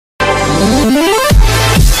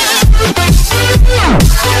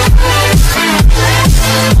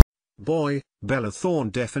Boy, Bella Thorne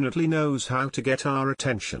definitely knows how to get our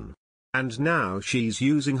attention. And now she's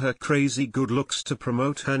using her crazy good looks to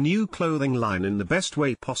promote her new clothing line in the best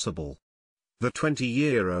way possible. The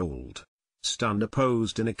 20-year-old stunner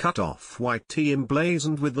posed in a cut-off white tee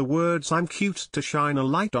emblazoned with the words "I'm cute" to shine a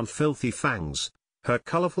light on Filthy Fangs, her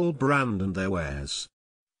colorful brand and their wares.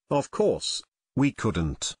 Of course, we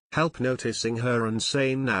couldn't help noticing her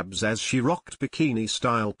insane abs as she rocked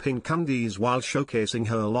bikini-style pink undies while showcasing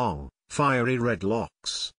her long, fiery red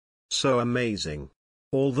locks. So amazing.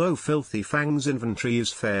 Although Filthy Fangs' inventory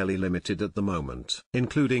is fairly limited at the moment,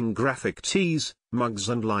 including graphic tees, mugs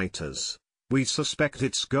and lighters, we suspect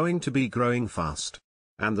it's going to be growing fast.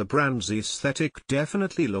 And the brand's aesthetic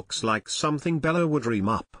definitely looks like something Bella would dream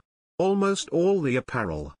up. Almost all the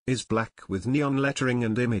apparel is black with neon lettering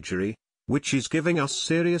and imagery, which is giving us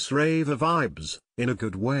serious raver vibes, in a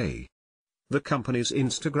good way. The company's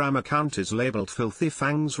Instagram account is labeled Filthy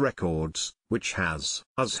Fangs Records, which has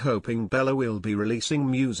us hoping Bella will be releasing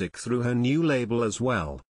music through her new label as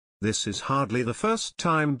well. This is hardly the first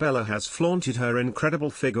time Bella has flaunted her incredible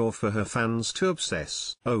figure for her fans to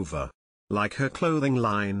obsess over. Like her clothing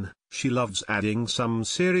line, she loves adding some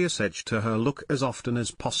serious edge to her look as often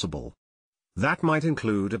as possible. That might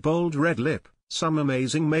include a bold red lip, some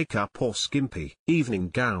amazing makeup or skimpy evening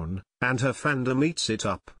gown, and her fandom eats it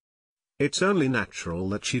up. It's only natural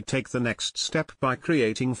that she'd take the next step by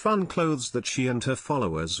creating fun clothes that she and her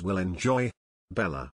followers will enjoy. Bella,